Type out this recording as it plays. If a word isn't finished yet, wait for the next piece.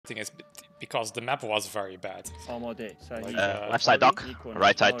thing is because the map was very bad. Like, left side dock,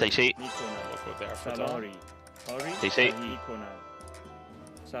 right side TC. We'll go there for that. TC.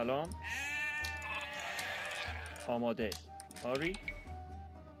 سلام آماده آری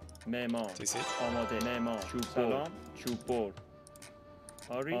معمار TC. آماده معمار چوب سلام چوب برد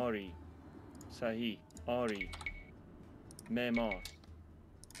آری آری صحیح آری معمار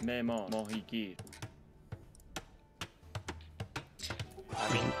معمار ماهیگیر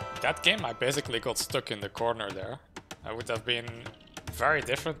I mean, that game I basically got stuck in the corner there. I would have been very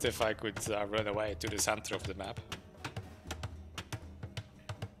different if I could run away to the center of the map.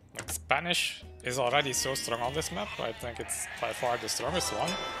 Like, Spanish is already so strong on this map. I think it's by far the strongest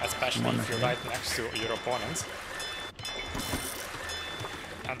one, especially if you're right next to your opponent.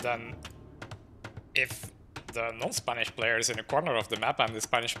 And then if the non-Spanish player is in the corner of the map and the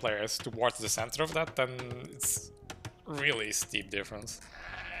Spanish player is towards the center of that, then it's really steep difference.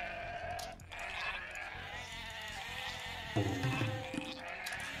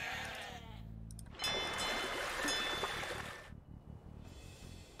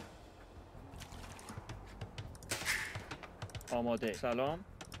 آماده سلام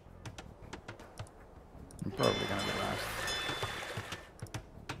I'm probably gonna be last.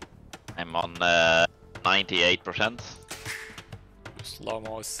 I'm on 98%.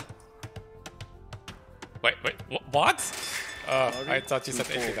 Slow-mos. Wait, what? I thought you said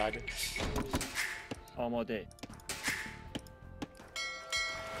if you died. آماده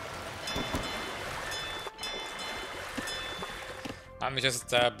I'm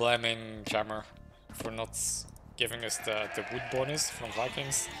just blaming Jammer for not giving us the wood bonus from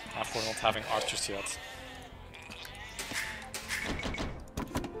Vikings and for not having archers yet.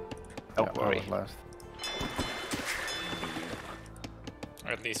 Don't Yeah, I worry. was last.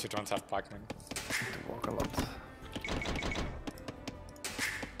 Or at least you don't have pikemen. To walk a lot.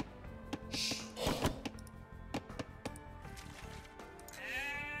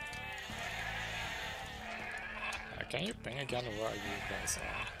 Can you ping again where you guys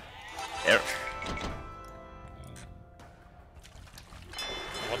are? Here.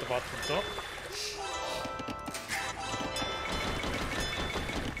 What about the dock?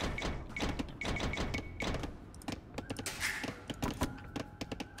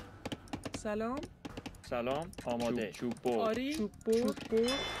 سلام سلام آماده چوب برد آری چوب چوب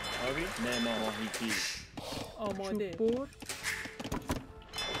برد آری معمار ماهیگیر آماده چوب برد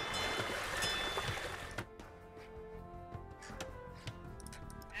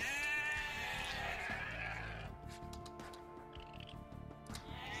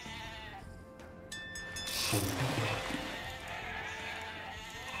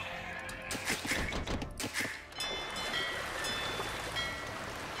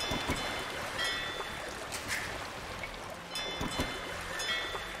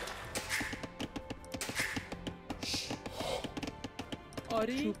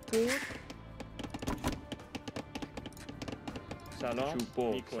آری چوب برد سلام چوب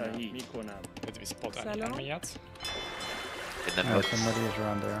برد صحیح میکنم Did we spot any Salam. enemy yet? In the Yeah, notes. somebody is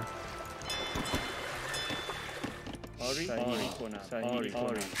around there. آری صحیح میکنم صحیح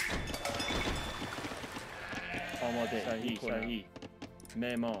آری آماده صحیح صحیح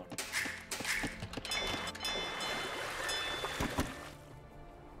معمار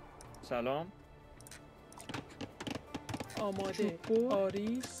سلام آماده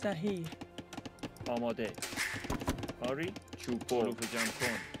آری صحیح آماده آری چوب برد جمع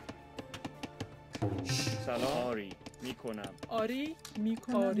کن سلام آری میکنم آری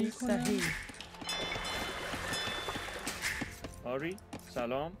میکنم آری صحیح آری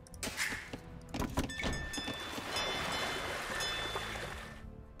سلام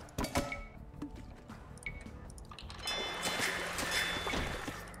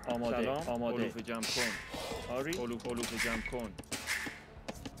آماده سلام آماده علوف جمع کن آری علوف جمع کن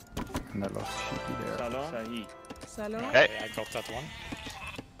And I lost Sheepy there. سلام صحیح سلام Okay. I got that one.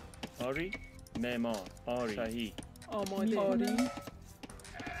 آری معمار آری صحیح آماده آری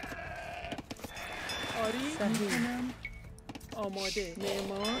آری صحیح آماده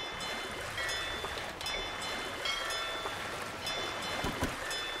معمار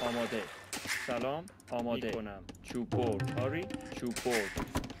آماده سلام آماده میکنم چوب برد آری چوب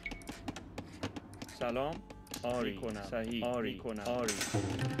برد سلام آری کنم صحیح آری کنم آری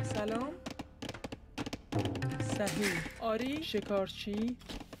سلام صحیح آری شکارچی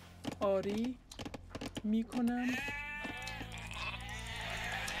آری میکنم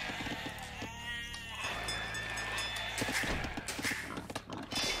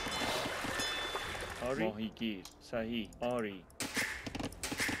آری ماهیگیر صحیح آری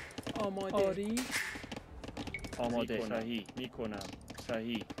آماده آری آماده صحیح میکنم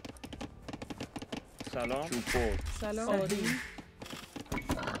صحیح سلام چوببر سلام آری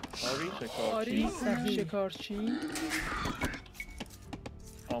آری آری شکارچی شکارچی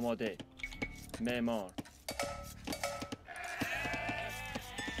آماده معمار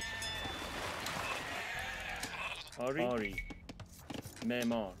آری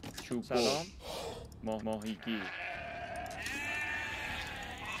معمار چوب سلام ماهیگیر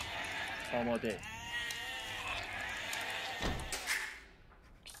آماده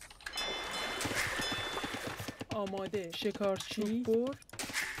آماده شکارچی بر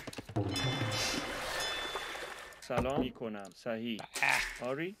سلام میکنم صحیح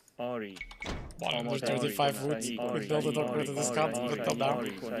آری 135 wood. We built it up with this cut, put it down.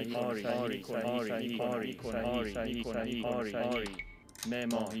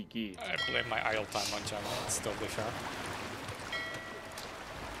 ماهیگیر I blame my idle time on Gemma, it's still be fair.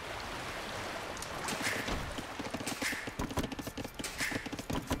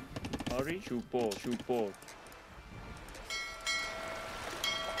 آری چوببر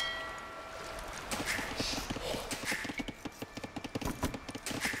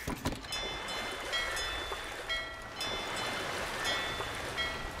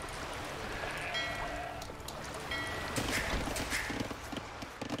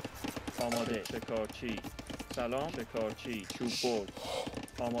آماده شکارچی سلام شکارچی چوببر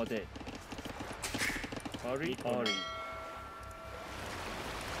آماده آری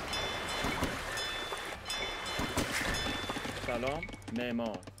سلام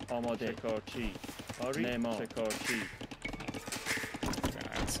معمار آماده شکارچی آری معمار شکارچی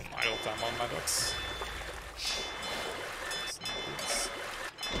Gonna add some idle time on my ducks. Some boots.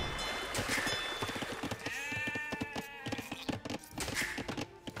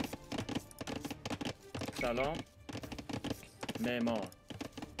 سلام معمار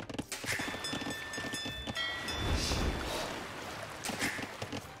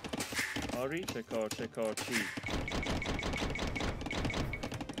آری شکارچی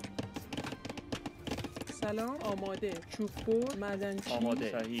سلام آماده چوب بر معدنچی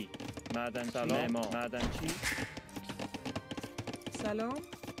آماده صحیح معدن سلام معدنچی سلام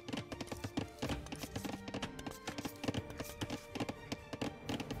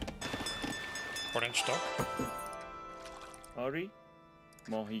Orange dog. آری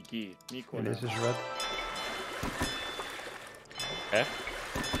ماهیگیر This میکنم is red.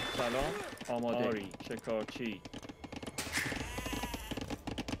 سلام آماده آری شکارچی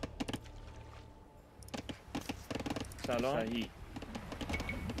سلام صحیح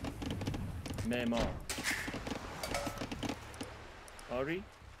معمار آری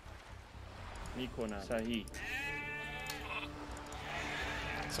میکنم صحیح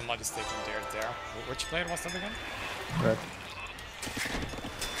Somebody's taking there. Which player was that again? Red.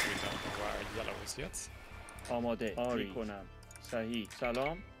 We don't know where yellow is yet. آماده آری میکنم صحیح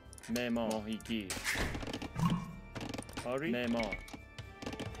سلام معمار ماهیگیر آری معمار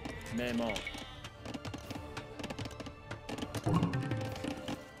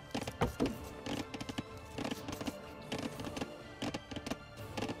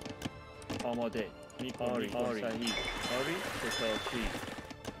آماده آری صحیح آری شکارچی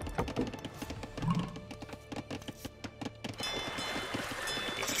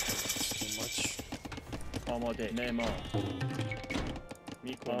Too much. آماده معمار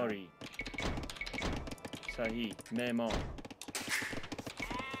آری صحیح معمار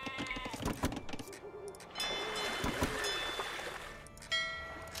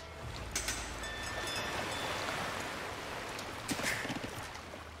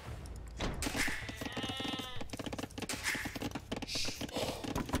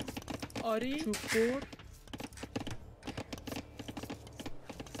آری چوب بر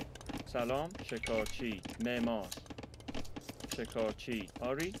سلام شکارچی معمار شکارچی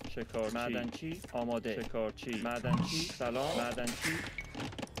آری شکارچی معدنچی آماده شکارچی معدنچی سلام معدنچی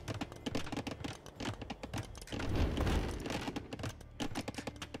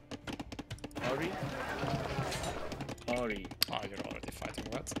آری Oh, you're already fighting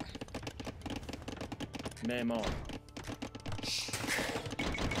red. معمار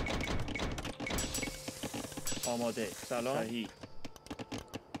آماده سلام صحیح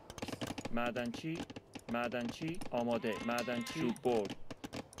معدنچی آماده معدنچی چوب برد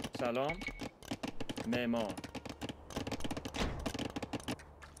سلام معمار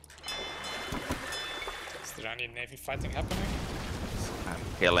Is there any navy fighting happening? I'm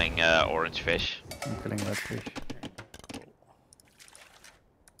killing orange fish. I'm killing red fish. Cool.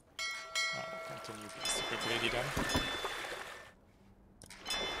 I'll continue being super greedy then.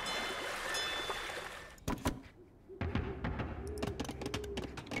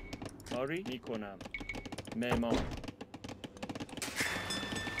 آری میکنم معمار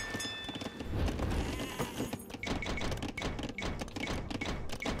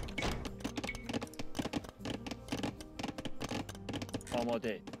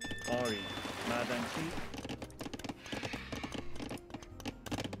آماده. آری. معدنچی.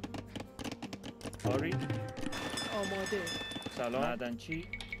 آری. آماده. سلام. معدنچی.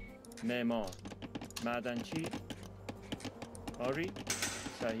 معمار. معدنچی. آری.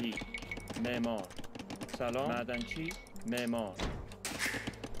 صحیح. معمار. سلام. معدنچی. معمار.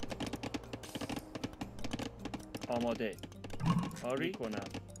 آماده. آری کنم.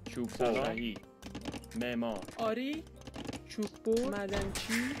 چوب صحیح. معمار. آری چوببر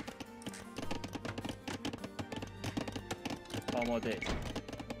معدنچی. آماده.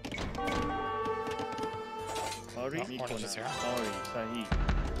 آری Oh, میکنم. orange is here. آری صحیح.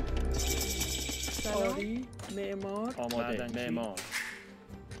 آری معمار. آماده. معمار.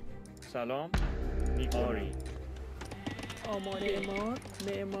 سلام. میکنم. آماده.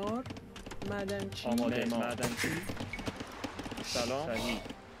 معمار معدنچی. آماده. معدنچی. سلام. صحیح.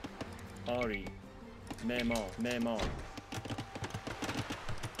 آری. معمار. معمار.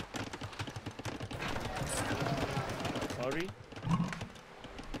 آری.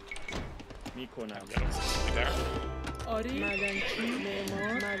 میکنم. Yellow seems to be there. آری معدنچی.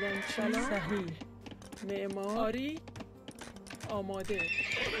 معمار معدنچی. صحیح. معمار. آری آماده.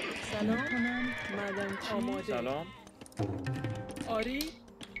 سلام کنم. معدنچی. آماده. سلام. آری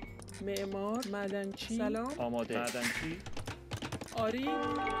معمار معدنچی. سلام. آماده. معدنچی. آری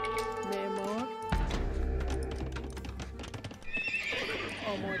معمار.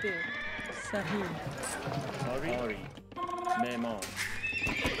 آماده. صحیح. آری. آری. معمار.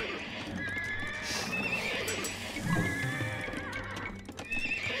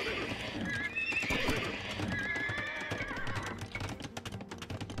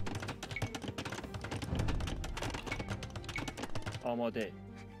 آماده.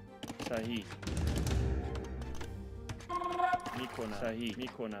 صحیح. میکنم. صحیح.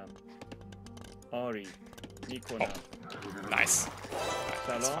 میکنم. آری. میکنم. Nice. That's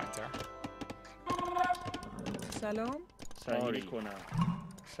سلام. fine there. سلام. صحیح. میکنم.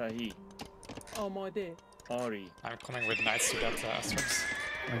 صحیح. آماده. آری. I'm coming with knights to get Astrox.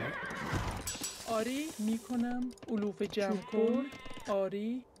 آری میکنم. علوف جمع کن.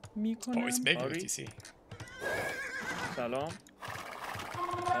 آری میکنم. Oh, it's making Ori. a TC. سلام.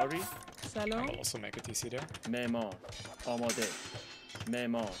 آری. سلام. I'll also make a TC there. معمار. آماده.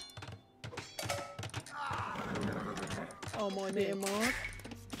 معمار. آماده. معمار.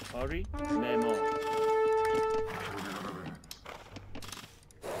 آری. معمار.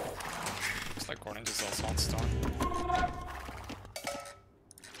 Looks like orange is also on stone.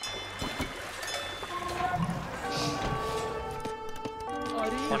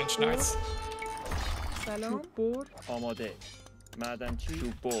 آری Orange knights. سلام. چوببر. آماده. معدنچی.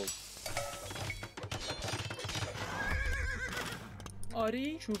 چوب برد.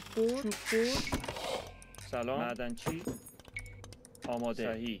 آری چوببر. سلام. معدنچی.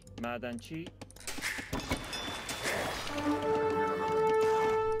 آماده. صحیح. معدنچی.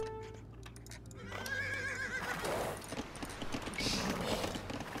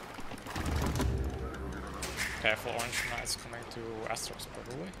 Careful, orange knights coming to Astrox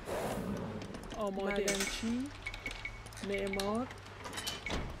probably. آماده. معدنچی. معمار.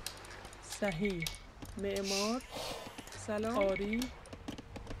 صحیح. معمار. سلام. آری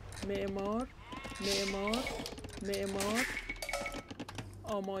معمار. معمار.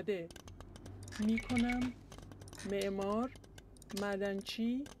 آماده. میکنم. معمار.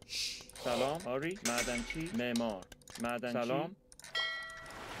 معدنچی. سلام. آری. معدنچی. معمار. معدنچی. سلام.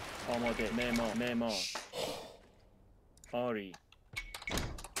 آماده. معمار. آری.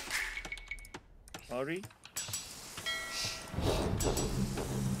 آری.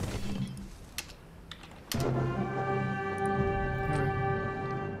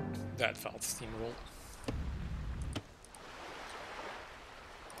 That felt steamroll.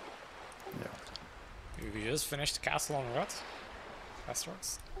 Yeah. You just finished the castle on red?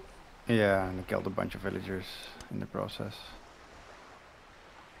 Astrox? Yeah, and I killed a bunch of villagers in the process.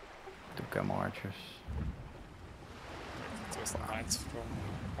 Two camo archers. There's the knights from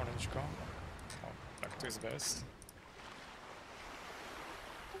orange gone. Oh, back to his base.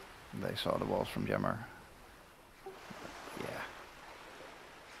 They saw the walls from Jammer. Yeah.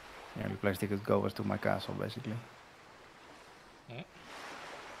 The only place they could go was to my castle, basically. Hmm.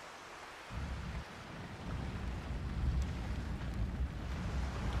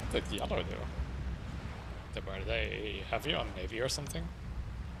 Like the other though. Were they heavy on navy or something?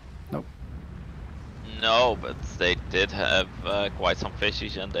 Nope. No, but they did have quite some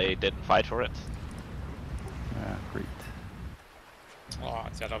fishes and they didn't fight for it. Yeah, Crete. Oh,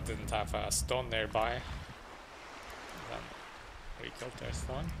 Yadav didn't have a stone nearby. Then we killed their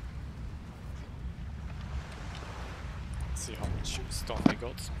stone. Let's see how much stone they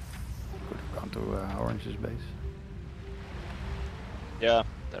got. Could have gone to Orange's base. Yeah,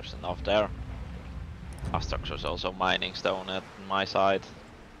 there's enough there. Astrox was also mining stone at my side.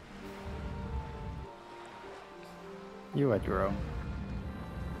 You had your own.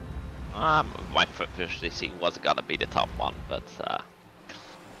 My first DC was gonna be the top one, but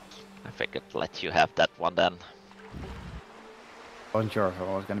I figured let you have that one then. Wasn't sure if I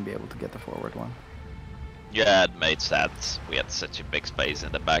was gonna be able to get the forward one. Yeah, it made sense. We had such a big space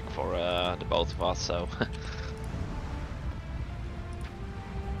in the back for the both of us, so.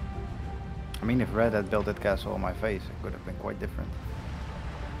 I mean, if Red had built that castle on my face, it could have been quite different.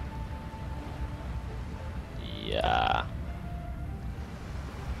 Yeah.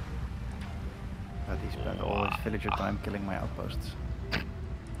 But he spent all his villager time killing my outposts.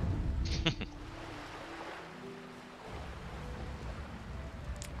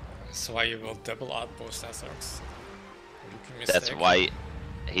 That's why you will double outpost Astrox. That's why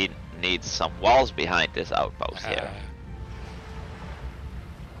he needs some walls behind this outpost here.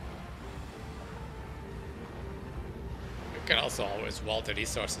 You can also always wall the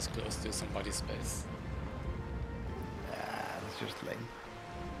resources close to somebody's base. That's just lame.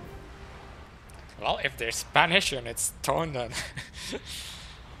 Well, if they're Spanish and it's stone, then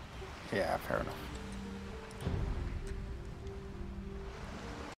Yeah, fair enough.